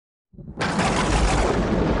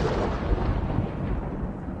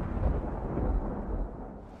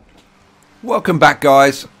Welcome back,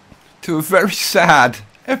 guys, to a very sad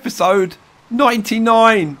episode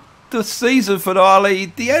 99, the season finale,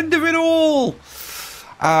 the end of it all.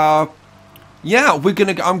 Yeah,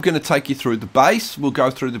 I'm gonna take you through the base. We'll go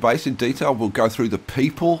through the base in detail. We'll go through the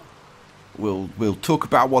people. We'll talk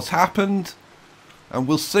about what's happened, and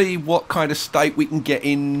we'll see what kind of state we can get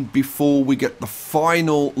in before we get the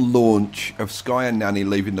final launch of Skye and Nanny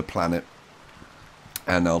leaving the planet.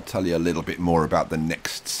 And I'll tell you a little bit more about the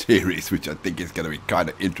next series, which I think is going to be kind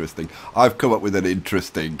of interesting. I've come up with an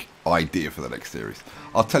interesting idea for the next series.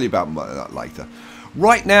 I'll tell you about that later.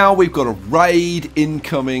 Right now, we've got a raid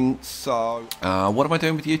incoming. So, what am I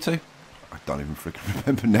doing with you two? I don't even freaking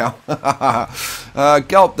remember now.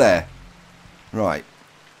 Go up there. Right.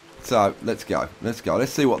 So, let's go. Let's go.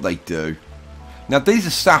 Let's see what they do. Now, these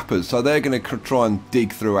are sappers, so they're going to try and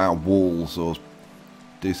dig through our walls or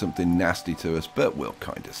do something nasty to us, but we'll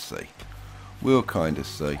kind of see. We'll kind of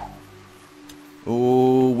see.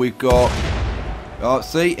 Oh, we've got... Oh,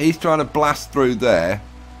 see? He's trying to blast through there.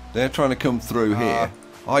 They're trying to come through here.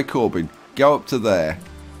 Hi, Corbin. Go up to there.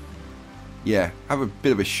 Yeah, have a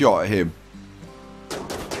bit of a shot at him.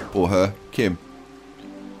 Or her. Kim.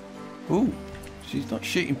 Ooh, she's not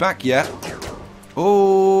shooting back yet.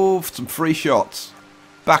 Oh, some free shots.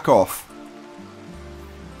 Back off.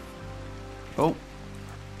 Oh.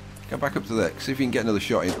 Go back up to there. See if you can get another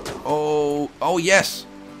shot in. Oh, oh yes.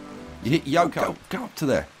 You hit Yoko. Go up to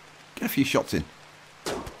there. Get a few shots in.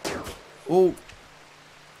 Oh.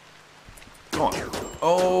 Come on.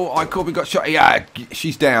 Oh, I Corbin got shot. Yeah,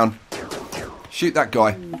 she's down. Shoot that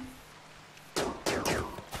guy.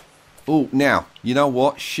 Oh, now, you know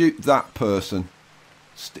what? Shoot that person.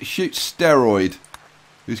 Shoot Steroid,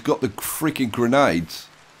 who's got the freaking grenades.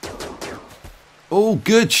 Oh,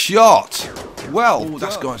 good shot. Well,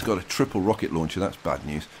 this guy's got a triple rocket launcher. That's bad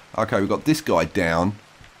news. Okay, we've got this guy down.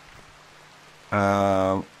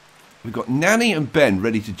 We've got Nanny and Ben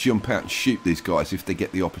ready to jump out and shoot these guys if they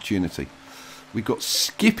get the opportunity. We've got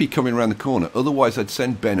Skippy coming around the corner. Otherwise, I'd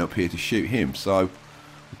send Ben up here to shoot him. So,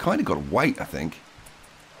 we kind of got to wait, I think.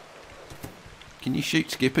 Can you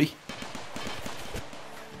shoot Skippy?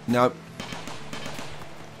 No.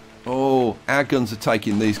 Oh, our guns are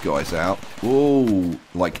taking these guys out. Oh,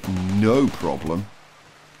 like no problem.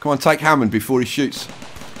 Come on, take Hammond before he shoots.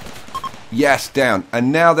 Yes, down.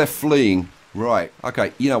 And now they're fleeing. Right.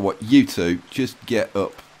 Okay, you know what? You two, just get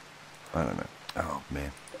up. I don't know. Oh,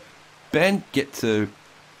 man. Ben, get to...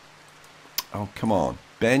 Oh, come on.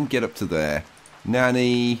 Ben, get up to there.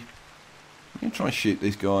 Nanny. I'm going to try and shoot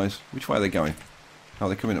these guys. Which way are they going? Oh,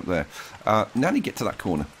 they're coming up there. Nanny, get to that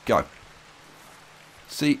corner. Go.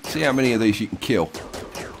 See how many of these you can kill.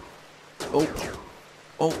 Oh.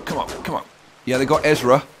 Oh, come on, come on. Yeah, they got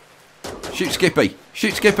Ezra. Shoot Skippy.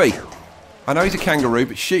 Shoot Skippy. I know he's a kangaroo,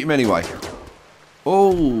 but shoot him anyway.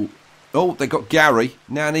 Oh. Oh, they got Gary.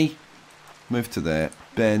 Nanny. Move to there.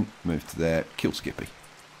 Ben, move to there. Kill Skippy.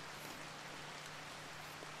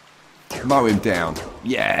 Mow him down.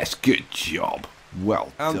 Yes, good job.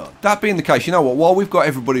 Well done. That being the case, you know what? While we've got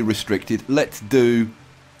everybody restricted, let's do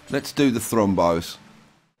the thrombos.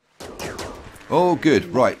 Oh, good.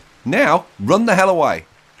 Right. Now, run the hell away.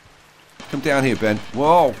 Come down here, Ben.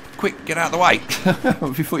 Whoa. Quick, get out of the way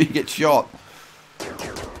before you get shot.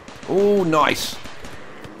 Oh, nice.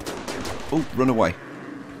 Oh, run away.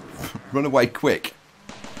 Run away quick.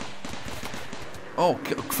 Oh,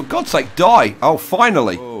 for God's sake, die. Oh,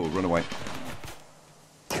 finally. Oh, run away.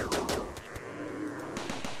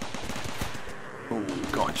 Oh,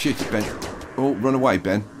 go on, shoot it, Ben. Oh, run away,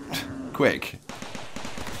 Ben. Quick.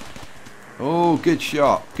 Oh, good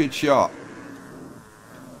shot. Good shot.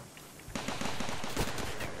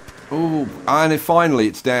 Oh, and finally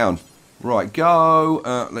it's down. Right, go.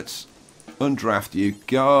 Let's undraft you.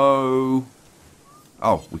 Go.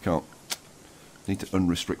 Oh, we can't. Need to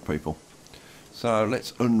unrestrict people. So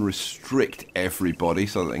let's unrestrict everybody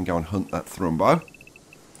so that they can go and hunt that thrombo.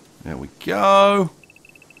 There we go.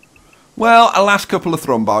 Well, a last couple of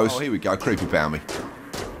thrombos. Oh, here we go. Creepy pound me.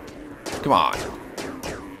 Come on.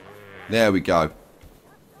 There we go.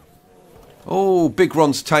 Oh, Big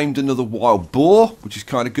Ron's tamed another wild boar, which is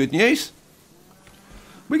kind of good news.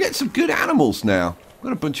 We get some good animals now. We've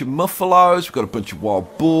got a bunch of muffalos. We've got a bunch of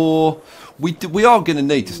wild boar. We are going to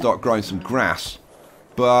need to start growing some grass,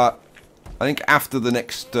 but I think after the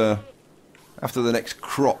next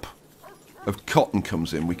crop of cotton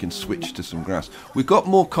comes in, we can switch to some grass. We've got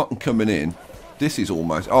more cotton coming in. This is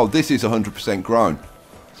almost... Oh, this is 100% grown.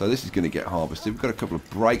 So this is going to get harvested. We've got a couple of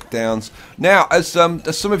breakdowns. Now, as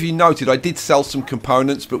some of you noted, I did sell some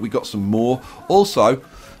components, but we got some more. Also,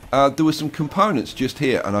 There were some components just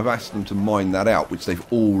here, and I've asked them to mine that out, which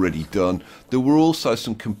they've already done. There were also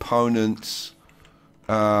some components...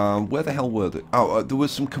 where the hell were they? Oh, there were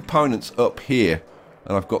some components up here,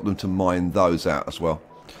 and I've got them to mine those out as well.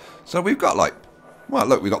 So we've got like... Well,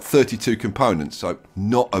 look, we've got 32 components, so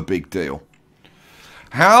not a big deal.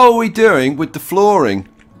 How are we doing with the flooring?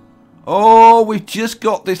 Oh, we've just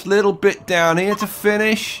got this little bit down here to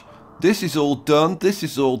finish. This is all done. This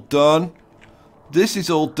is all done. This is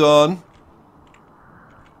all done.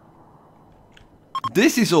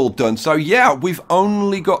 This is all done. So yeah, we've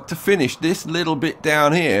only got to finish this little bit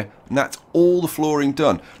down here, and that's all the flooring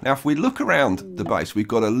done. Now, if we look around the base, we've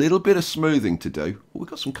got a little bit of smoothing to do. Oh, we've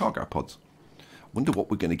got some cargo pods. Wonder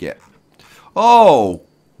what we're going to get. Oh,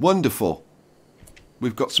 wonderful.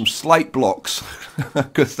 We've got some slate blocks,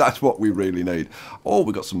 because that's what we really need. Oh,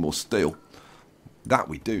 we've got some more steel. That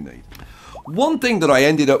we do need. One thing that I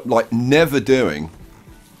ended up like never doing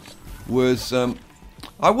was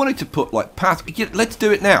I wanted to put like paths. Yeah, let's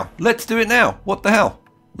do it now. Let's do it now. What the hell?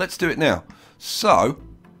 Let's do it now. So,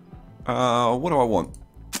 what do I want?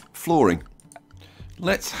 Flooring.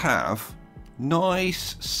 Let's have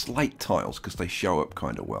nice slate tiles because they show up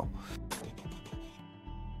kind of well.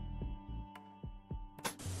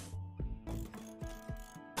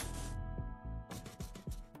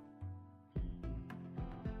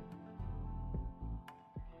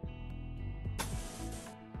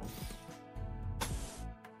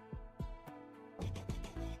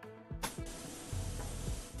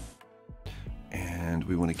 And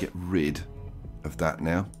we want to get rid of that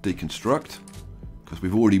now. Deconstruct. Because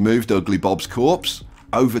we've already moved Ugly Bob's corpse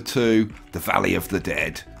over to the Valley of the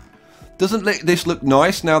Dead. Doesn't this look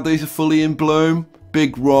nice now these are fully in bloom?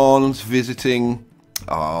 Big Ron's visiting.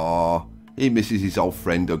 Ah, he misses his old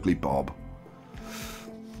friend Ugly Bob.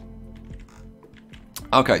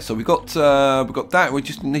 Okay, so we've got that. We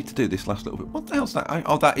just need to do this last little bit. What the hell's that?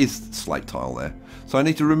 Oh, that is slate tile there. So I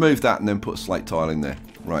need to remove that and then put a slate tile in there.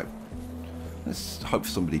 Right. Let's hope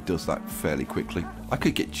somebody does that fairly quickly. I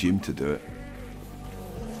could get Jim to do it.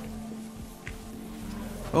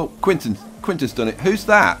 Oh, Quinton's done it. Who's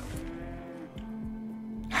that?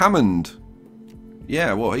 Hammond.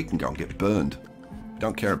 Yeah, well, he can go and get burned.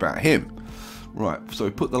 Don't care about him. Right, so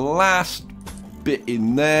we put the last bit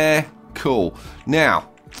in there. Cool.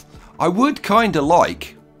 Now, I would kind of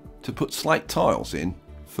like to put slate tiles in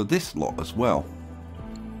for this lot as well.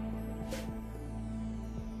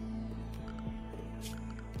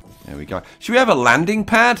 There we go. Should we have a landing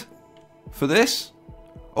pad for this?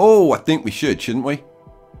 Oh, I think we should, shouldn't we?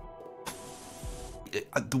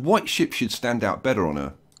 The white ship should stand out better on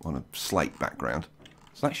a slate background.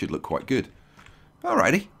 So that should look quite good.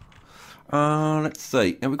 Alrighty. Let's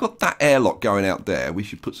see. Now we've got that airlock going out there. We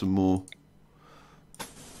should put some more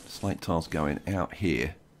slate tiles going out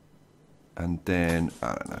here. And then,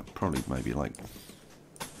 I don't know, probably maybe like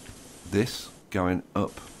this going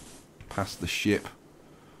up past the ship.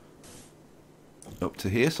 Up to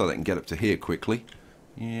here so they can get up to here quickly.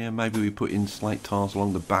 Yeah, maybe we put in slate tiles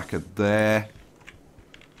along the back of there.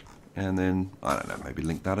 And then, I don't know, maybe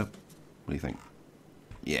link that up. What do you think?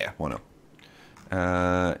 Yeah, why not?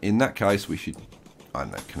 In that case, we should, I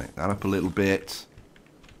don't know, connect that up a little bit.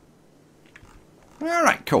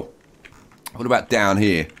 Alright, cool. What about down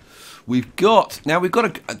here? We've got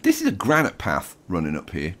this is a granite path running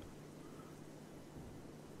up here.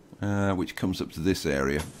 Which comes up to this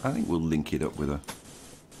area. I think we'll link it up with a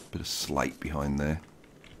bit of slate behind there.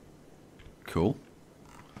 Cool.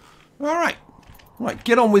 Alright. Right,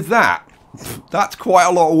 get on with that. That's quite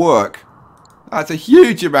a lot of work. That's a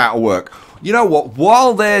huge amount of work. You know what?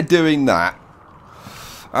 While they're doing that,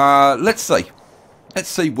 let's see. Let's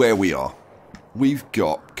see where we are. We've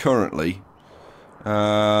got currently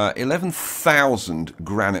 11,000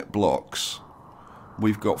 granite blocks.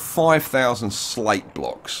 We've got 5,000 slate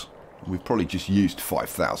blocks. We've probably just used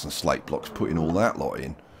 5,000 slate blocks putting all that lot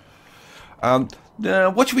in.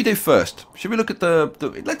 What should we do first? Should we look at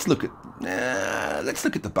let's look at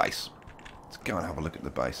the base. Let's go and have a look at the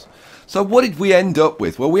base. So what did we end up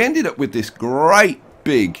with? Well, we ended up with this great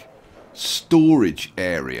big storage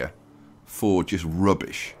area for just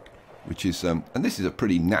rubbish, which is and this is a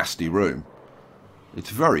pretty nasty room. It's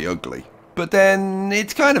very ugly, but then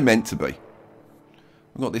it's kind of meant to be.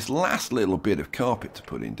 We've got this last little bit of carpet to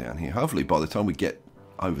put in down here. Hopefully by the time we get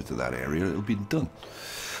over to that area it'll be done.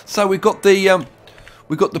 So we've got the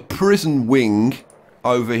prison wing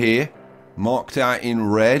over here, marked out in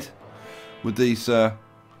red, with these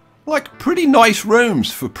like pretty nice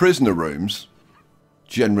rooms for prisoner rooms,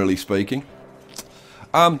 generally speaking.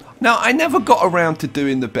 Now I never got around to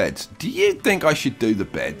doing the beds. Do you think I should do the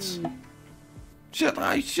beds? Should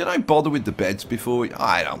I bother with the beds before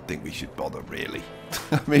I don't think we should bother, really.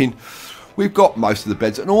 I mean, we've got most of the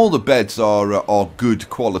beds, and all the beds are good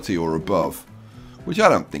quality or above, which I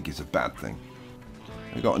don't think is a bad thing.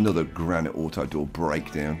 We've got another granite auto door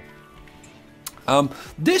breakdown.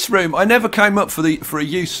 This room, I never came up for a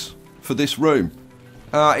use for this room.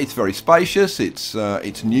 It's very spacious. It's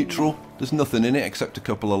neutral. There's nothing in it except a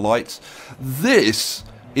couple of lights. This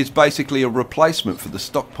is basically a replacement for the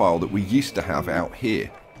stockpile that we used to have out here.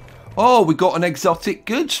 Oh, we got an exotic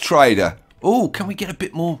goods trader. Oh, can we get a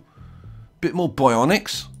bit more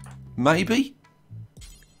bionics? Maybe?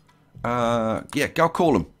 Yeah, go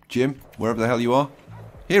call him, Jim, wherever the hell you are.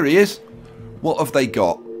 Here he is. What have they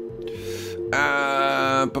got? They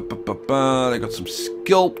got some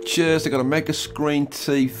sculptures. They got a mega screen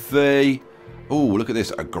TV. Oh, look at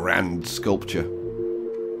this, a grand sculpture.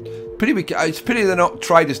 It's pity they're not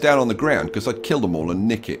traders down on the ground, because I'd kill them all and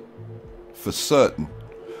nick it for certain.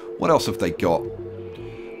 What else have they got?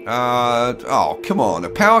 Oh, come on, a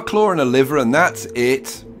power claw and a liver, and that's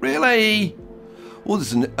it. Really? Oh,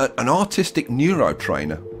 there's an artistic neuro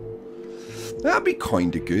trainer. That'd be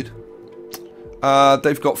kind of good.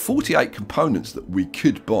 They've got 48 components that we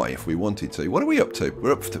could buy if we wanted to. What are we up to?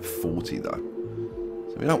 We're up to 40 though.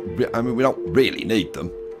 So we don't really need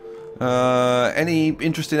them. Any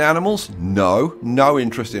interest in animals? No, no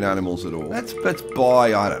interest in animals at all. Let's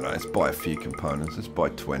buy, I don't know, let's buy a few components. Let's buy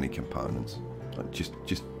 20 components. Just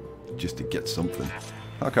to get something.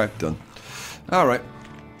 Okay, done. All right.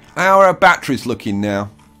 How are our batteries looking now?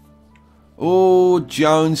 Oh,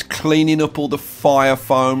 Jones cleaning up all the fire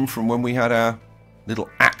foam from when we had our little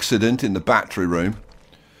accident in the battery room.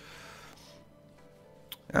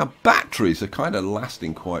 Our batteries are kind of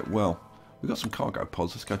lasting quite well. We've got some cargo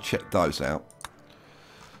pods. Let's go check those out.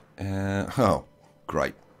 Oh,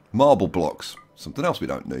 great. Marble blocks. Something else we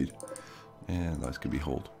don't need. Yeah, those can be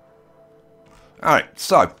hauled. Alright,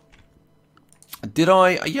 so. Did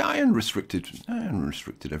I... Yeah, I unrestricted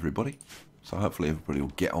everybody. So hopefully everybody will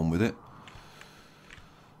get on with it.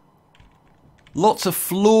 Lots of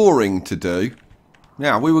flooring to do.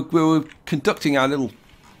 Now, we were conducting our little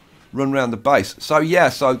run around the base. So, yeah,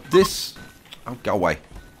 so this... Oh, go away.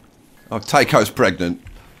 Oh, Taiko's pregnant.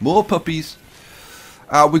 More puppies.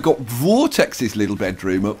 We've got Vortex's little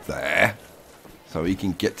bedroom up there. So he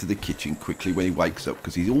can get to the kitchen quickly when he wakes up.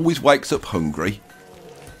 Because he always wakes up hungry.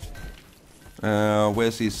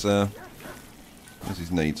 Where's his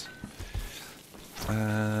needs?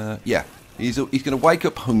 Yeah. He's going to wake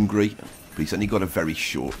up hungry. But he's only got a very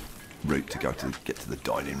short route to get to the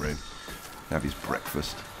dining room. Have his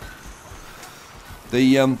breakfast.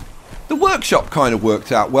 The workshop kind of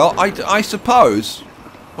worked out well, I suppose.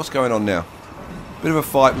 What's going on now? Bit of a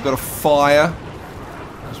fight. We've got a fire.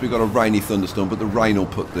 Because we've got a rainy thunderstorm, but the rain will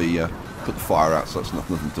put the fire out, so that's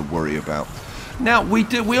nothing to worry about. Now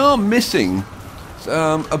we are missing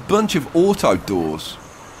a bunch of auto doors.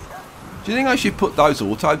 Do you think I should put those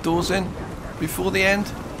auto doors in before the end?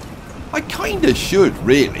 I kind of should,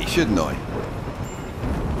 really, shouldn't I?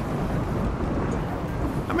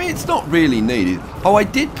 I mean, it's not really needed. Oh, I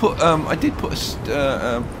did put a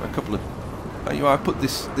couple of. I put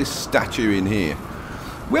this statue in here.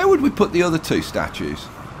 Where would we put the other two statues?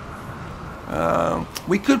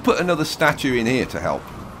 We could put another statue in here to help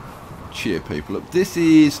cheer people up. This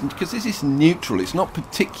is because this is neutral. It's not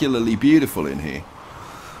particularly beautiful in here.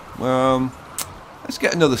 Let's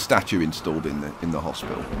get another statue installed in the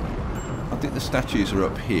hospital. I think the statues are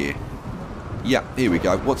up here. Yeah, here we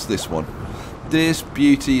go. What's this one? This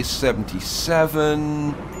beauty is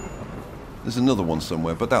 77. There's another one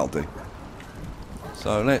somewhere, but that'll do.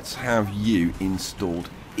 So let's have you installed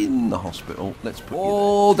in the hospital. Let's put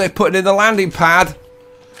oh, they're putting in the landing pad.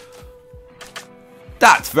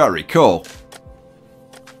 That's very cool.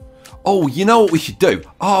 Oh, you know what we should do?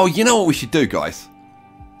 Oh, you know what we should do, guys?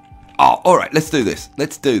 Oh, all right. Let's do this.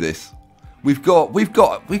 Let's do this. We've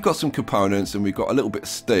got some components and we've got a little bit of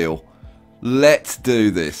steel. Let's do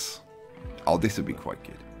this. Oh, this would be quite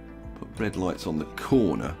good. Put red lights on the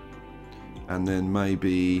corner, and then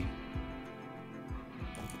maybe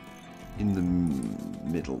in the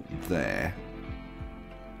middle there,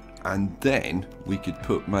 and then we could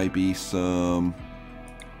put maybe some.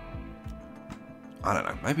 I don't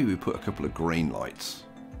know. Maybe we put a couple of green lights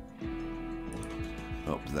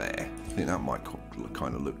up there. I think that might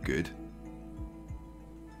kind of look good.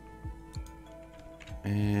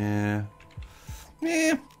 Yeah.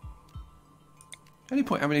 Any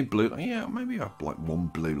point having any blue? Yeah, maybe I have like one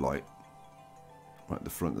blue light right at the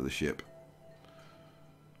front of the ship.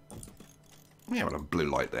 Yeah, we'll have a blue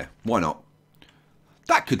light there. Why not?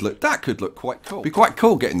 That could look quite cool. Be quite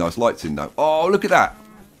cool getting those lights in though. Oh, look at that.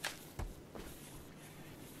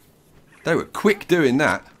 They were quick doing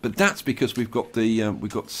that, but that's because we've got the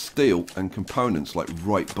we've got steel and components like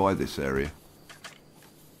right by this area.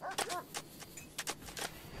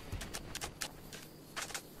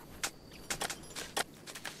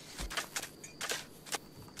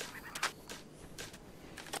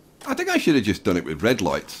 I think I should have just done it with red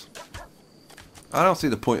lights. I don't see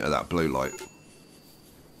the point of that blue light.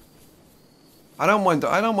 I don't mind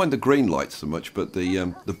the green lights so much, but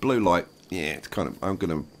the blue light, yeah, it's kind of. I'm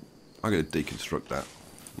gonna deconstruct that.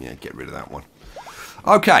 Yeah, get rid of that one.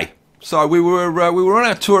 Okay, so we were on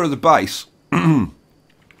our tour of the base.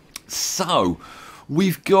 So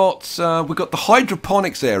we've got the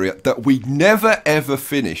hydroponics area that we never ever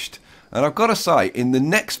finished. And I've got to say, in the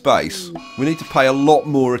next base, we need to pay a lot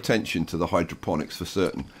more attention to the hydroponics for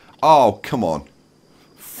certain. Oh, come on.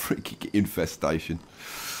 Freaking infestation.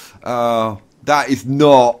 That is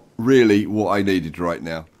not really what I needed right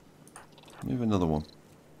now. Move another one.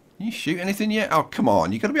 Can you shoot anything yet? Oh, come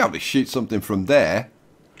on. You've got to be able to shoot something from there.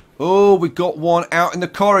 Oh, we've got one out in the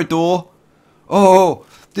corridor. Oh,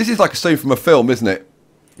 this is like a scene from a film, isn't it?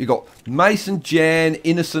 You got Mason, Jen,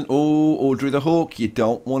 Innocent. Oh, Audrey the Hawk. You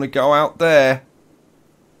don't want to go out there.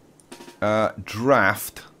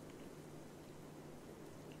 Draft.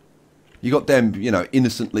 You got them, you know,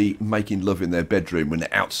 innocently making love in their bedroom when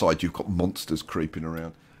they're outside. You've got monsters creeping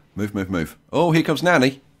around. Move, move, move. Oh, here comes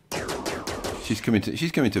Nanny. She's coming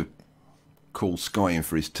to call Skye in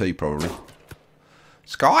for his tea, probably.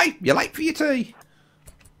 Skye, you're late for your tea.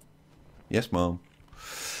 Yes, Mum.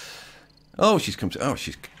 Oh, she's come to. Oh,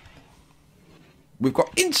 she's. We've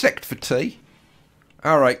got insect for tea.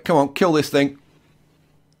 All right, come on, kill this thing.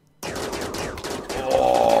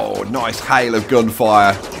 Oh, nice hail of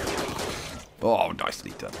gunfire. Oh,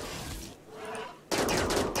 nicely done.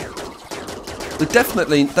 They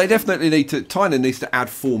definitely need to. Tyner needs to add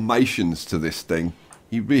formations to this thing.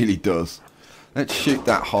 He really does. Let's shoot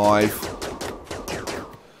that hive.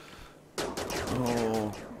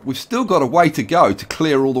 Oh, we've still got a way to go to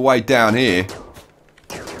clear all the way down here.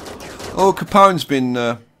 Oh, Capone's been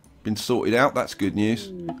sorted out. That's good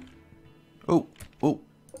news. Oh, oh.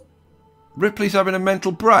 Ripley's having a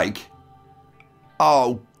mental break.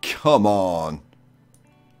 Oh, come on.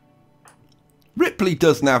 Ripley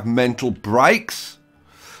doesn't have mental breaks.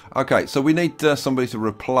 Okay, so we need somebody to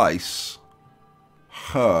replace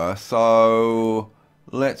her. So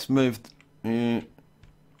let's move. Where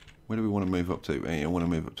do we want to move up to? I want to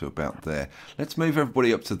move up to about there. Let's move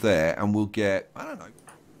everybody up to there, and we'll get. I don't know.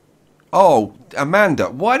 Oh, Amanda.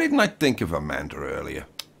 Why didn't I think of Amanda earlier?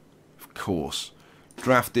 Of course.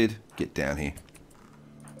 Drafted. Get down here.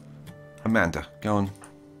 Amanda, go on.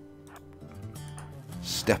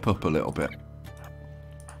 Step up a little bit.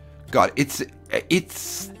 God, it's.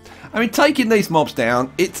 I mean, taking these mobs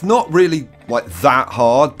down, it's not really like that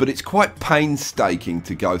hard, but it's quite painstaking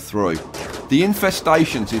to go through. The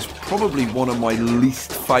infestations is probably one of my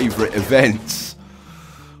least favourite events.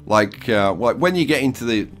 Like when you get into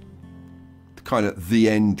the kind of the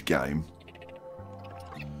end game.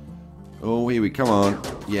 Oh, here we come on.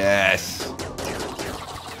 Yes.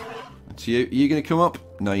 It's you. Are you going to come up?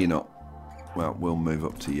 No, you're not. Well, we'll move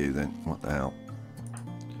up to you then. What the hell?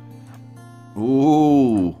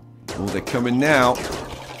 Ooh. Oh, they're coming now.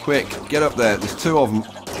 Quick, get up there. There's two of them.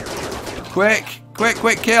 Quick, quick,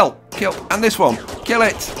 quick, kill. Kill. And this one. Kill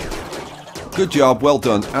it. Good job. Well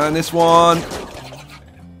done. And this one.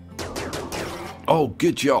 Oh,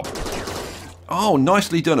 good job. Oh,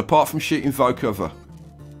 nicely done, apart from shooting Vocover.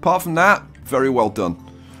 Apart from that, very well done.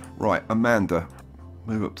 Right, Amanda.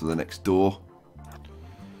 Move up to the next door.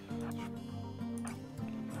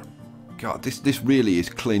 God, this really is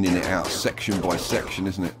cleaning it out section by section,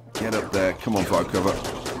 isn't it? Get up there. Come on, Vocover.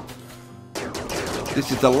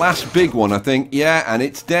 This is the last big one, I think. Yeah, and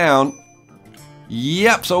it's down.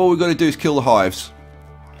 Yep, so all we've got to do is kill the hives.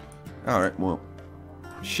 Alright, well,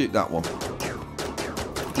 shoot that one.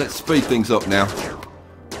 Let's speed things up now.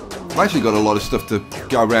 I've actually got a lot of stuff to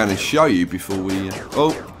go around and show you before we...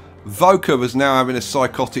 Oh, Vocover's now having a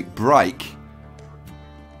psychotic break.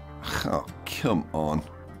 Oh, come on.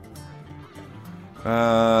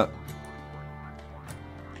 Oh,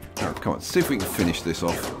 come on, see if we can finish this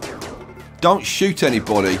off. Don't shoot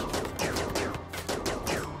anybody.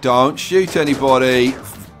 Don't shoot anybody.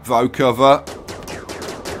 Vocover.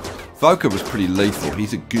 Vocover's pretty lethal.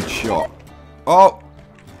 He's a good shot. Oh!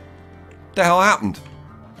 What the hell happened?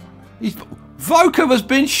 Vocover's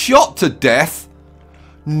been shot to death?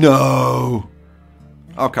 No.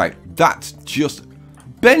 Okay, that's just...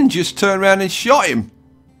 Ben just turned around and shot him.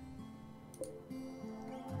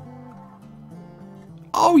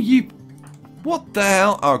 Oh, you... What the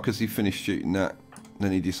hell? Oh, because he finished shooting that.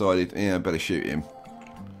 Then he decided, yeah, I better shoot him.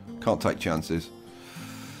 Can't take chances.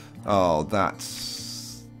 Oh,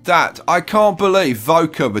 that's... That... I can't believe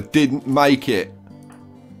Vocover didn't make it.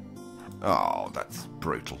 Oh, that's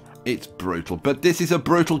brutal. It's brutal. But this is a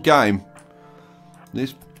brutal game.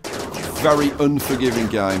 This very unforgiving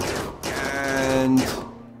game. And...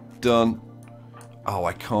 Done. Oh,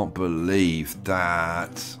 I can't believe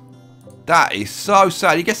that. That is so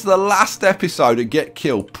sad. He gets to the last episode and get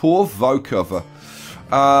killed. Poor Vocover.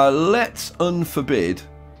 Let's unforbid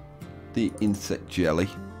the insect jelly.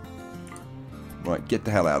 Right, get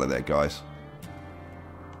the hell out of there, guys.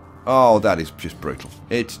 Oh, that is just brutal.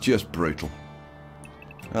 It's just brutal.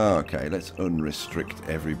 Okay, let's unrestrict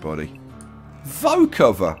everybody.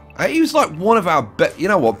 Vocover. He was like one of our best. You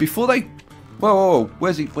know what? Before they... Whoa, whoa, whoa.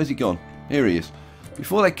 Where's he gone? Here he is.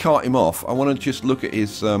 Before they cart him off, I want to just look at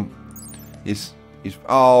his oh, here's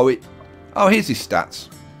his stats.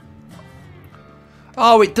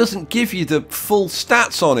 Oh, it doesn't give you the full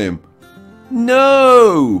stats on him.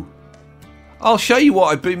 No. I'll show you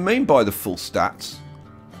what I mean by the full stats.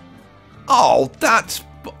 Oh, that's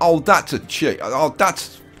a cheat. Oh,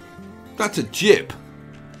 that's a jip.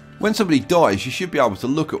 When somebody dies, you should be able to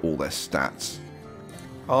look at all their stats.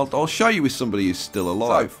 I'll show you with somebody who's still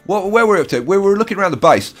alive. So, where we're up to? We're looking around the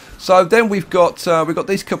base. So then we've got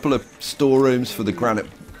these couple of storerooms for the granite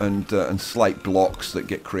and slate blocks that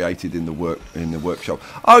get created in the workshop.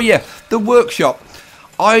 Oh yeah, the workshop.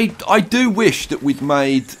 I do wish that we'd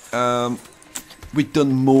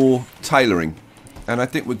done more tailoring, and I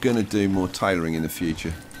think we're going to do more tailoring in the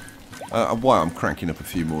future. Why I'm cranking up a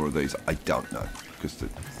few more of these, I don't know, because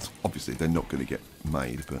obviously they're not going to get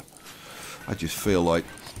made, but I just feel like,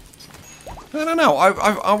 I don't know,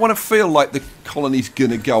 I want to feel like the colony's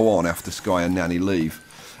going to go on after Skye and Nanny leave.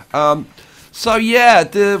 So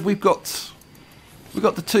yeah, we've got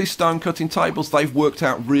the 2 stone cutting tables. They've worked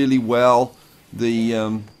out really well.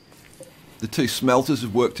 The 2 smelters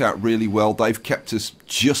have worked out really well. They've kept us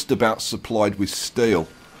just about supplied with steel,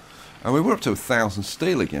 and we were up to 1,000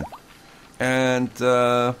 steel again. And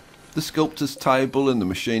the sculptor's table and the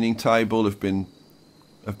machining table have been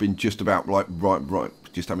just about right,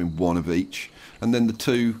 just having one of each. And then the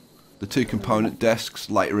two component desks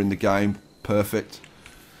later in the game, perfect.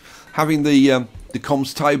 Having the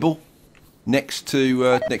comms table next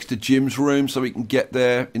to Jim's room, so we can get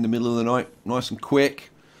there in the middle of the night, nice and quick.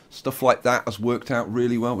 Stuff like that has worked out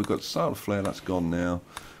really well. We've got solar flare, that's gone now.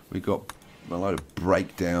 We've got a load of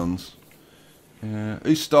breakdowns.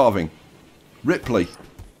 Who's starving? Ripley.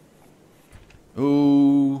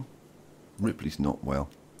 Ooh, Ripley's not well.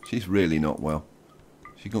 She's really not well.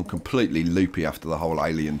 She's gone completely loopy after the whole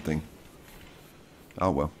alien thing.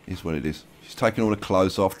 Oh well, here's what it is. She's taken all her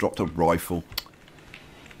clothes off, dropped a rifle.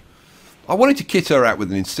 I wanted to kit her out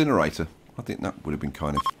with an incinerator. I think that would have been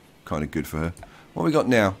kind of good for her. What we got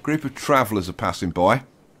now? Group of travellers are passing by.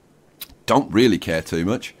 Don't really care too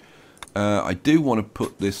much. I do want to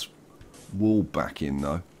put this wall back in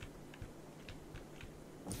though.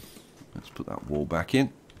 Let's put that wall back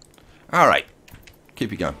in. Alright,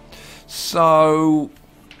 keep it going. So,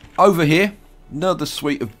 over here, another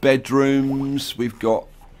suite of bedrooms. We've got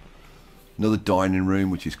another dining room,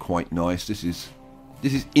 which is quite nice. This is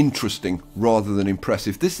interesting rather than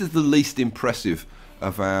impressive. This is the least impressive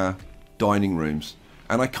of our dining rooms,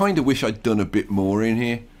 and I kind of wish I'd done a bit more in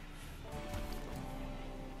here.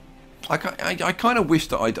 I kind of wish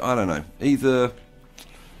that I don't know, either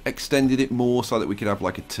extended it more so that we could have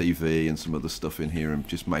like a TV and some other stuff in here and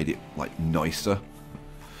just made it like nicer,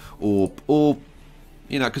 or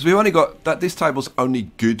you know, because we've only got that, this table's only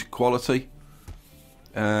good quality,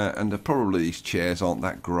 and probably these chairs aren't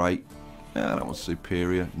that great. That one's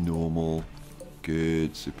superior, normal,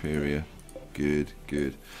 good, superior, good,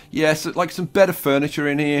 good. Yeah, so like some better furniture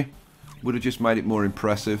in here would have just made it more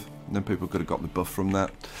impressive, and then people could have got the buff from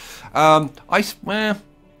that. I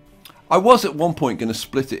was at one point going to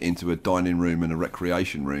split it into a dining room and a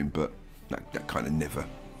recreation room, but that kind of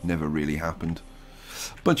never really happened.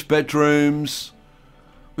 Bunch of bedrooms.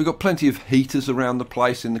 We've got plenty of heaters around the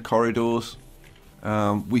place in the corridors.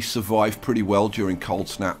 We survive pretty well during cold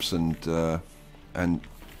snaps and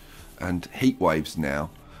heat waves now.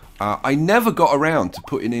 I never got around to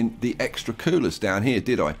putting in the extra coolers down here,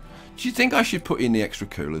 did I? Do you think I should put in the extra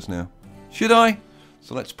coolers now? Should I?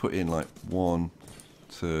 So let's put in like 1,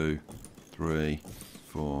 2, 3,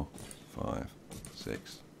 4, 5,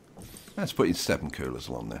 6. Let's put in 7 coolers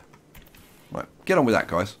along there. Right, get on with that,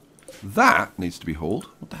 guys. That needs to be hauled.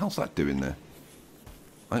 What the hell's that doing there?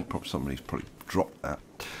 I think probably somebody's dropped that.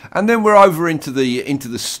 And then we're over into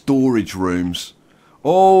the storage rooms.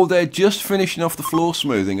 Oh, they're just finishing off the floor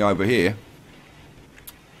smoothing over here.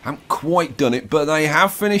 Haven't quite done it, but they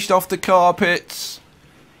have finished off the carpets.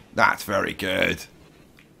 That's very good.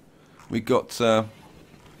 We've got a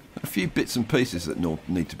few bits and pieces that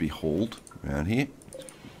need to be hauled around here.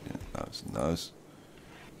 Yeah, those and those.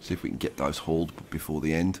 See if we can get those hauled before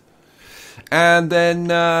the end. And then,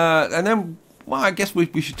 well, I guess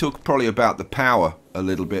we should talk probably about the power a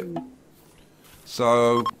little bit.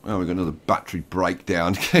 So, oh, we've got another battery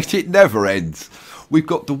breakdown. It never ends. We've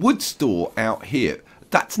got the wood store out here.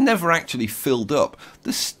 That's never actually filled up.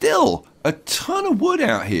 There's still a ton of wood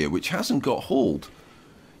out here which hasn't got hauled.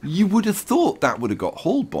 You would have thought that would have got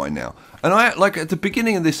hauled by now. And I, like at the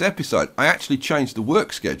beginning of this episode, I actually changed the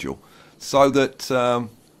work schedule so that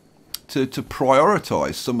to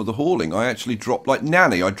prioritise some of the hauling. I actually dropped, like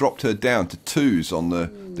Nanny, I dropped her down to 2s on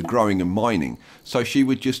the growing and mining, so she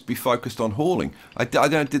would just be focused on hauling. I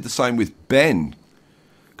did the same with Ben,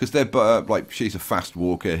 because they're like, she's a fast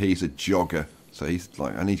walker, he's a jogger, so he's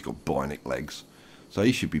like, and he's got bionic legs, so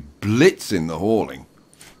he should be blitzing the hauling.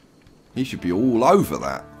 He should be all over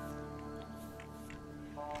that.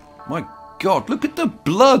 My God, look at the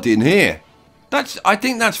blood in here. I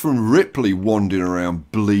think that's from Ripley wandering around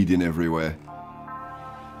bleeding everywhere.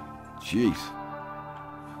 Jeez.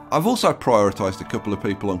 I've also prioritised a couple of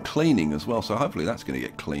people on cleaning as well, so hopefully that's going to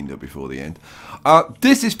get cleaned up before the end.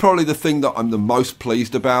 This is probably the thing that I'm the most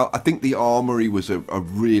pleased about. I think the armoury was a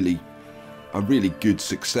really good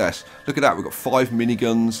success. Look at that, we've got 5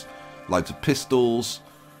 miniguns, loads of pistols.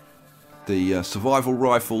 The survival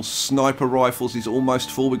rifles, sniper rifles is almost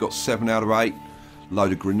full. We've got 7 out of 8.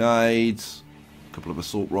 Load of grenades, a couple of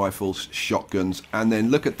assault rifles, shotguns, and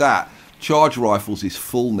then look at that. Charge rifles is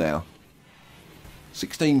full now.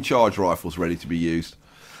 16 charge rifles ready to be used.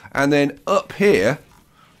 And then up here,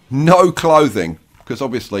 no clothing, because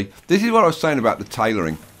obviously, this is what I was saying about the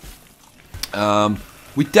tailoring.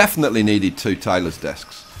 We definitely needed 2 tailor's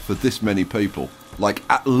desks for this many people. Like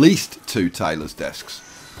at least 2 tailor's desks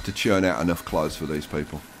to churn out enough clothes for these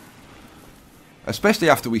people. Especially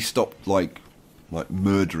after we stopped like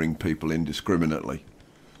murdering people indiscriminately.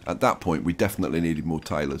 At that point, we definitely needed more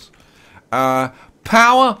tailors. The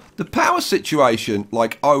power situation,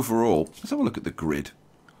 like overall, let's have a look at the grid.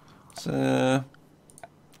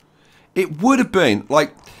 It would have been,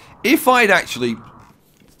 like, if I'd actually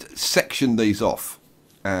sectioned these off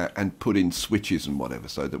and put in switches and whatever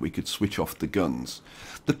so that we could switch off the guns,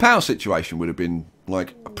 the power situation would have been,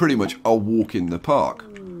 like, pretty much a walk in the park.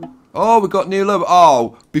 Oh, we've got new lovers.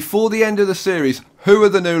 Oh, before the end of the series, who are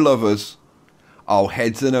the new lovers? Oh,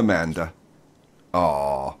 Heads and Amanda.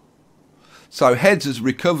 Oh. So Heads has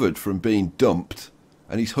recovered from being dumped,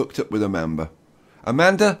 and he's hooked up with Amanda.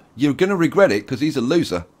 Amanda, you're going to regret it, because he's a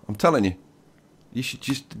loser. I'm telling you. You should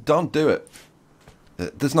just don't do it.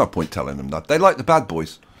 There's no point telling them that. They like the bad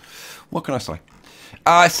boys. What can I say?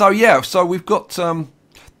 So yeah, so we've got...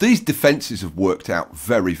 these defences have worked out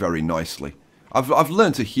very, very nicely. I've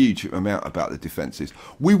learnt a huge amount about the defences.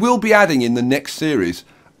 We will be adding in the next series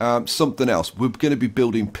something else. We're going to be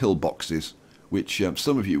building pillboxes, which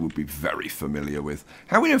some of you will be very familiar with.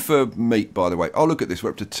 How are we doing for meat, by the way? Oh, look at this.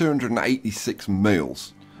 We're up to 286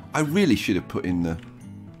 meals. I really should have put in the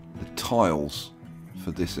tiles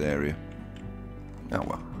for this area. Oh,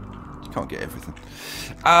 well. You can't get everything.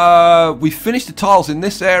 We finished the tiles in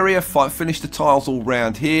this area. Finished the tiles all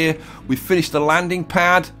round here. We finished the landing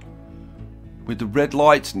pad with the red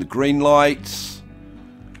lights and the green lights.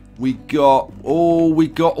 We got all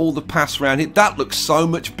the paths around here. That looks so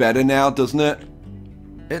much better now, doesn't it?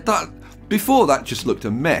 Before that just looked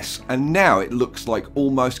a mess, and now it looks like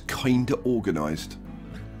almost kinda organised.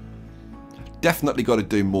 Definitely got to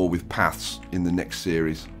do more with paths in the next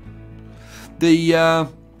series. The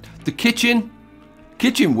kitchen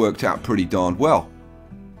worked out pretty darn well.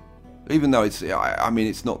 Even though it's, I mean,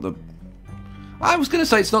 it's not the... I was going to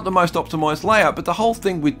say it's not the most optimised layout, but the whole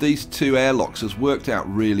thing with these 2 airlocks has worked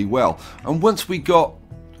out really well. And once we got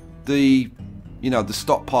the, the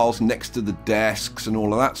stockpiles next to the desks and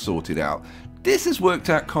all of that sorted out, this has worked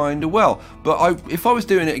out kind of well. But if I was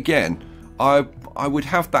doing it again, I would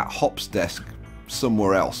have that hops desk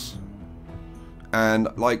somewhere else. And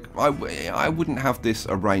like I wouldn't have this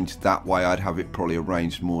arranged that way. I'd have it probably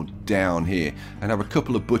arranged more down here and have a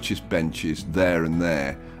couple of butcher's benches there and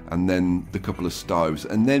there, and then the couple of stoves,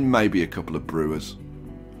 and then maybe a couple of brewers.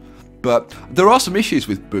 But there are some issues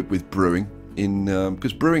with brewing in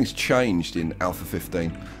because brewing's changed in Alpha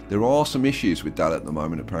 15. There are some issues with that at the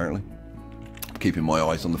moment, apparently. I'm keeping my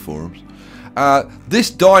eyes on the forums.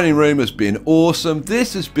 This dining room has been awesome.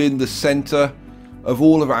 This has been the centre of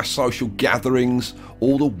all of our social gatherings,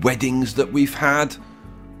 all the weddings that we've had.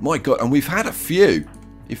 My God, and we've had a few.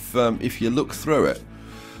 If you look through it,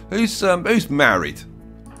 who's married?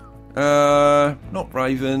 Not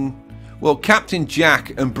Raven. Well, Captain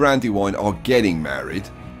Jack and Brandywine are getting married.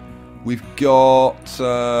 We've got.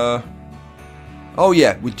 Oh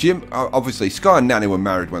yeah, with Jim. Obviously, Skye and Nanny were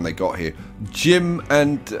married when they got here. Jim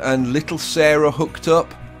and little Sarah hooked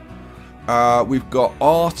up. We've got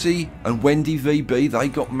Artie and Wendy VB. They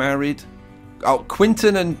got married. Oh,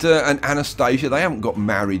 Quinton and Anastasia. They haven't got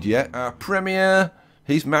married yet. Premier.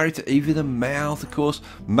 He's married to Evie the Mouth, of course.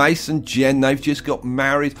 Mace and Jen, they've just got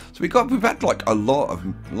married. So we've had like a lot of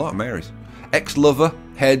marriages. Ex-lover,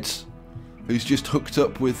 Heads, who's just hooked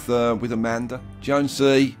up with Amanda.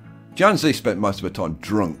 Jonesy spent most of her time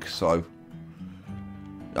drunk, so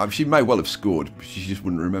she may well have scored, but she just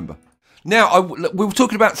wouldn't remember. Now, we were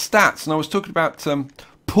talking about stats, and I was talking about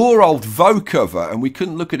poor old Vocover, and we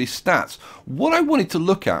couldn't look at his stats. What I wanted to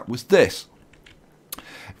look at was this.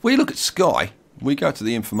 If we look at Skye, we go to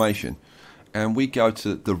the information and we go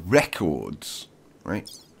to the records, right?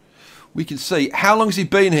 We can see how long has he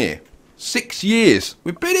been here? 6 years.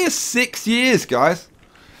 We've been here 6 years, guys.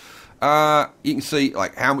 You can see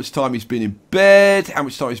like how much time he's been in bed, how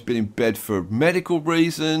much time he's been in bed for medical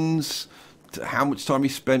reasons, how much time he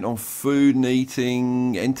spent on food and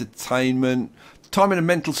eating, entertainment, time in a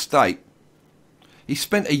mental state. He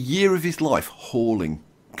spent a year of his life hauling.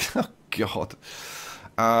 Oh, God.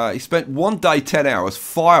 He spent 1 day, 10 hours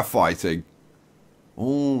firefighting.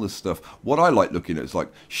 All the stuff. What I like looking at is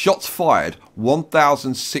like shots fired,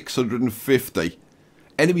 1,650.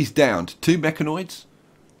 Enemies downed, 2 mechanoids,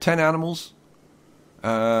 10 animals,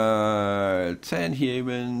 10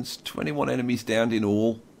 humans, 21 enemies downed in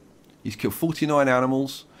all. He's killed 49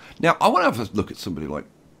 animals. Now, I want to have a look at somebody like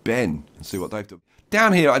Ben and see what they've done.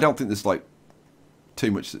 Down here, I don't think there's like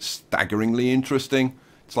too much that's staggeringly interesting.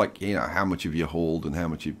 It's like, you know, how much have you hauled and how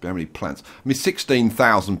many plants. I mean,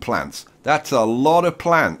 16,000 plants. That's a lot of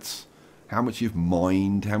plants. How much you've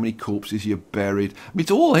mined, how many corpses you've buried. I mean, it's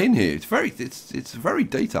all in here. It's very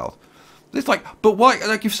detailed. It's like, but why?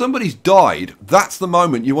 Like, if somebody's died, that's the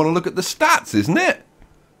moment you want to look at the stats, isn't it?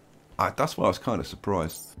 That's why I was kind of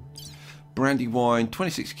surprised. Brandywine,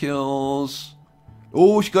 26 kills.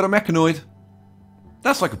 Oh, she got a mechanoid.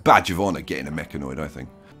 That's like a badge of honour, getting a mechanoid, I think.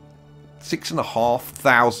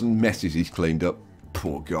 6,500 messes he's cleaned up.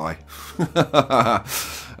 Poor guy.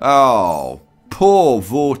 Oh, poor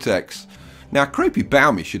Vortex. Now, Creepy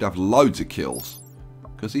Baumy should have loads of kills,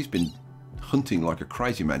 because he's been hunting like a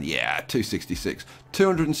crazy man. Yeah, 266.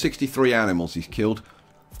 263 animals he's killed.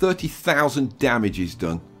 30,000 damage he's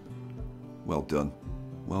done. Well done.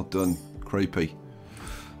 Well done, Creepy.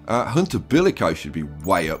 Hunter Billico should be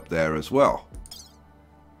way up there as well.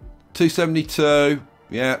 272.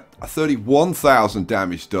 Yeah, 31,000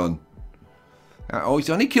 damage done. Oh, he's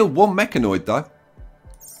only killed 1 mechanoid though.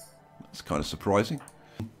 That's kind of surprising.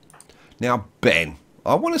 Now Ben,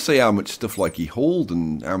 I want to see how much stuff like he hauled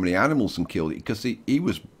and how many animals and killed, because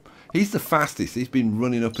he's the fastest. He's been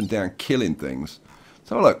running up and down killing things.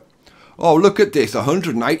 So look, oh look at this,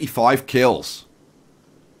 185 kills.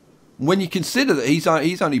 When you consider that he's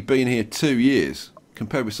only been here 2 years,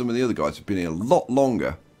 compared with some of the other guys who've been here a lot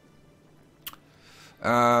longer.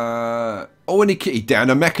 Oh, and he downed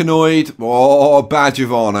a mechanoid. Oh, badge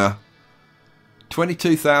of honour.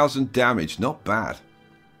 22,000 damage. Not bad.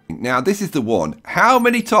 Now, this is the one. How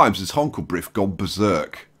many times has Honkelbrief gone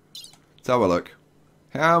berserk? Let's have a look.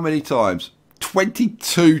 How many times?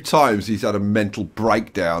 22 times he's had a mental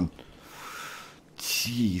breakdown.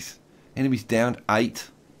 Jeez. Enemies down 8.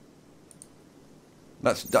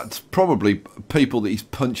 That's probably people that he's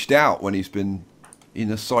punched out when he's been in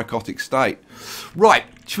a psychotic state. Right,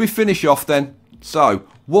 should we finish off then? So,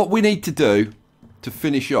 what we need to do to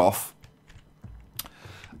finish off,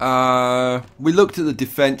 we looked at the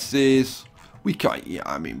defences. We can't, yeah,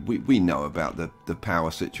 I mean, we know about the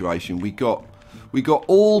power situation. We got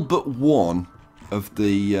all but one of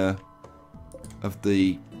the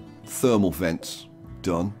thermal vents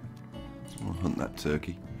done. I'll hunt that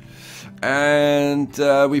turkey. And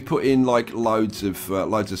we put in like loads of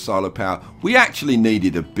solar power. We actually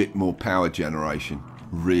needed a bit more power generation,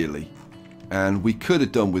 really, and we could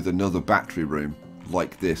have done with another battery room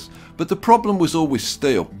like this. But the problem was always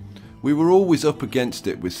steel. We were always up against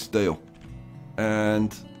it with steel,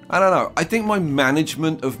 and I don't know. I think my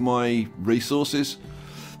management of my resources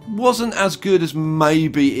wasn't as good as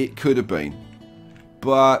maybe it could have been,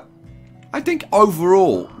 but I think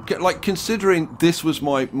overall, like, considering this was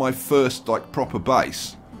my first like proper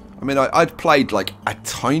base, I mean I'd played like a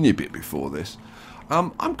tiny bit before this,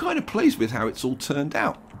 I'm kind of pleased with how it's all turned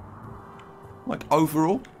out, like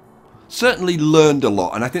overall. certainly learned a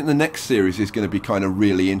lot, and I think the next series is going to be kind of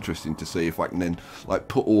really interesting to see if I can then like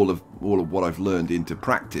put all of what I've learned into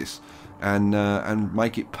practice and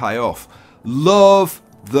make it pay off. Love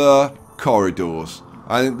the corridors.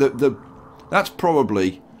 I think that's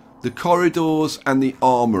probably the corridors and the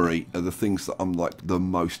armory are the things that I'm like the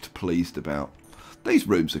most pleased about. These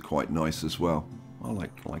rooms are quite nice as well. I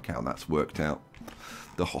like how that's worked out.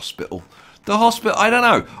 The hospital. I don't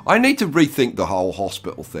know. I need to rethink the whole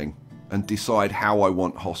hospital thing and decide how I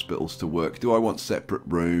want hospitals to work. Do I want separate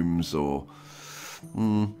rooms or...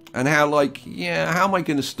 and how, like, yeah, how am I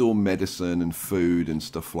going to store medicine and food and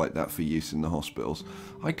stuff like that for use in the hospitals?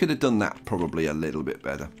 I could have done that probably a little bit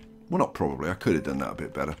better. Well, not probably. I could have done that a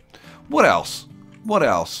bit better. What else? What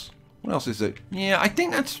else? What else is it? Yeah, I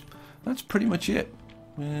think that's pretty much it.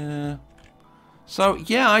 So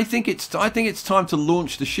yeah, I think it's time to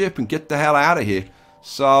launch the ship and get the hell out of here.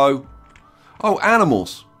 So, oh,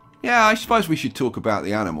 animals. Yeah, I suppose we should talk about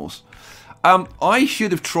the animals. I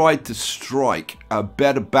should have tried to strike a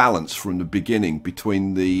better balance from the beginning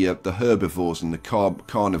between the herbivores and the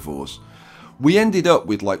carnivores. We ended up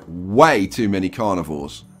with like way too many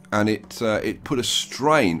carnivores, and it put a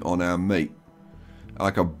strain on our meat,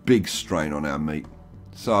 like a big strain on our meat.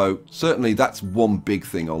 So certainly that's one big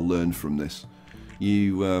thing I'll learn from this.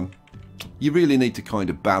 You really need to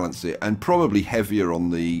kind of balance it, and probably heavier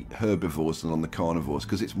on the herbivores than on the carnivores,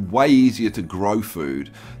 because it's way easier to grow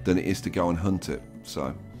food than it is to go and hunt it.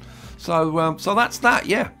 So that's that.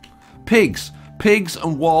 Yeah, pigs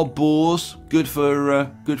and wild boars, good for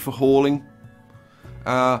hauling.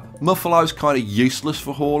 Muffaloes kind of useless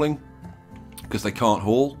for hauling because they can't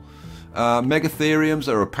haul. Megatheriums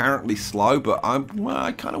are apparently slow, but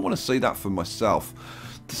I kind of want to see that for myself.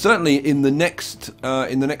 Certainly in the next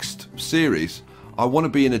series, I want to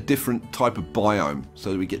be in a different type of biome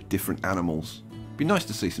so that we get different animals. It'd be nice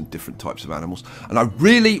to see some different types of animals. And I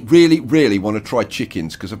really, really, really want to try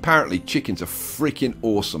chickens, because apparently chickens are freaking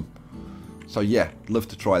awesome. So yeah, love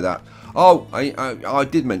to try that. Oh, I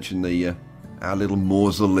did mention our little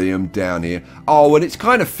mausoleum down here. Oh, and it's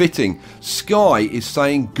kind of fitting. Skye is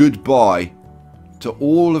saying goodbye to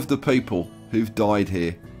all of the people who've died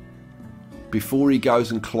here before he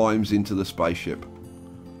goes and climbs into the spaceship.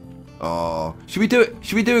 Oh, should we do it?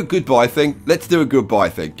 Should we do a goodbye thing? Let's do a goodbye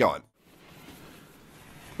thing. Go on.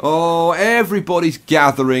 Oh, everybody's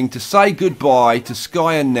gathering to say goodbye to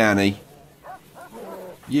Skye and Nanny.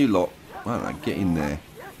 You lot, I don't know, get in there.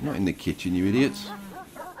 Not in the kitchen, you idiots.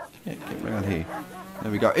 Yeah, get round here.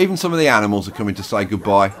 There we go. Even some of the animals are coming to say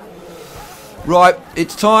goodbye. Right,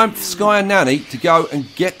 it's time for Skye and Nanny to go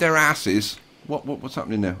and get their asses. What's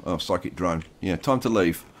happening now? Oh, psychic drone. Yeah, time to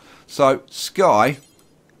leave. So, Skye,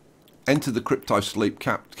 enter the crypto sleep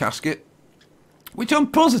casket, which I'm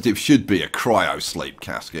positive should be a cryo sleep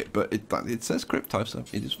casket, but it says crypto, so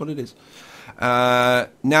it is what it is.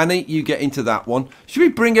 Nanny, you get into that one. Should we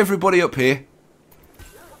bring everybody up here?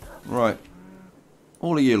 Right.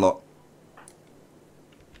 All of you lot.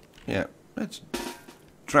 Yeah, let's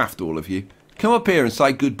draft all of you. Come up here and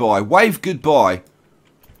say goodbye. Wave goodbye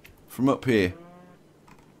from up here.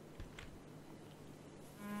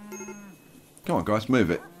 Come on, guys,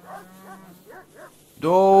 move it.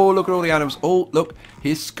 Oh, look at all the animals. Oh, look,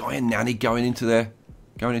 here's Skye and Nanny going into their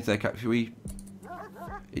capsule.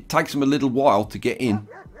 It takes them a little while to get in.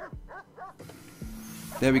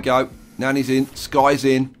 There we go. Nanny's in. Skye's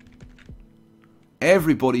in.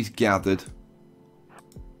 Everybody's gathered.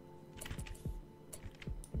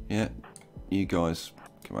 Yeah, you guys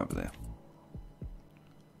come over there.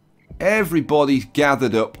 Everybody's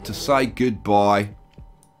gathered up to say goodbye.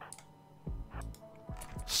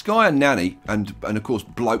 Skye and Nanny and of course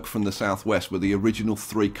Bloke from the Southwest were the original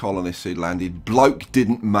 3 colonists who landed. Bloke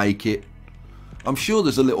didn't make it. I'm sure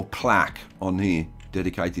there's a little plaque on here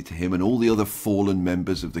dedicated to him and all the other fallen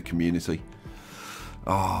members of the community.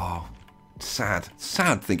 Oh, sad.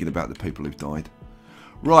 Sad thinking about the people who've died.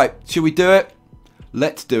 Right, should we do it?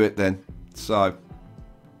 Let's do it then. So,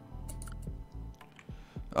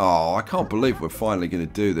 oh, I can't believe we're finally going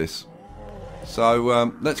to do this.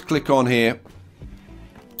 So, let's click on here.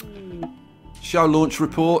 Show launch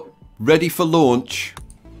report. Ready for launch.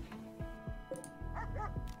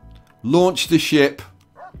 Launch the ship.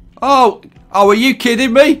 Oh, are you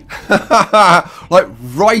kidding me? Like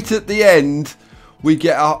right at the end, we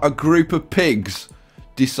get a group of pigs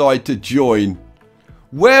decide to join.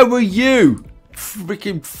 Where were you?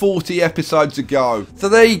 Freaking 40 episodes ago. So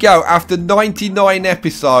there you go. After 99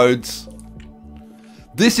 episodes,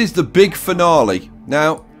 this is the big finale.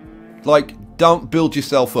 Now, like, don't build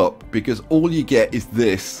yourself up, because all you get is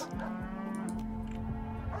this.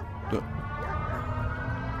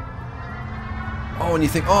 Oh, and you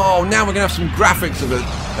think, oh, now we're going to have some graphics of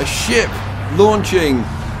a ship launching.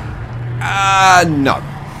 No.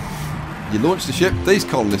 You launch the ship, these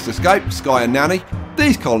colonists escape, Skye and Nanny.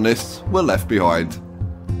 These colonists were left behind.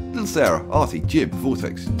 Little Sarah, Artie, Jim,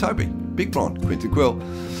 Vortex, Toby, Big Blonde, Quinton Quill,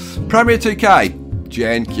 Premier 2K,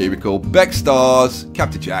 Jen, Cubicle, Beck Stars,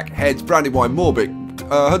 Captain Jack, Heads, Brandywine, Morbic,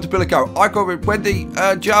 Hunter Billico, Icon, Wendy,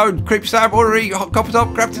 Joan, Creep Sam, Orrery, Copper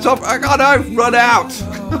Top, Crafty Top, I don't know, run out.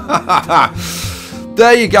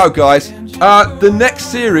 There you go, guys. The next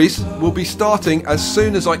series will be starting as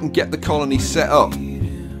soon as I can get the colony set up.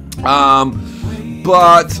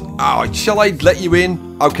 Shall I let you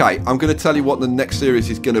in? Okay, I'm going to tell you what the next series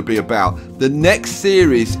is going to be about. The next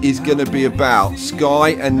series is going to be about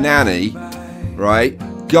Skye and Nanny, right,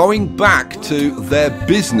 going back to their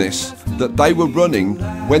business that they were running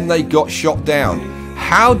when they got shot down.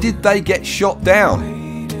 How did they get shot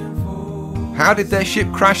down? How did their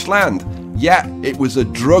ship crash land? Yeah, it was a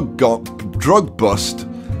drug bust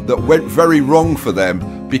that went very wrong for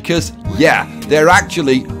them because, yeah, they're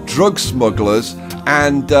actually drug smugglers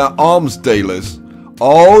and arms dealers.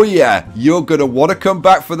 Oh yeah, you're going to want to come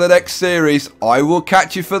back for the next series. I will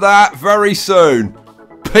catch you for that very soon.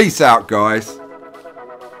 Peace out, guys.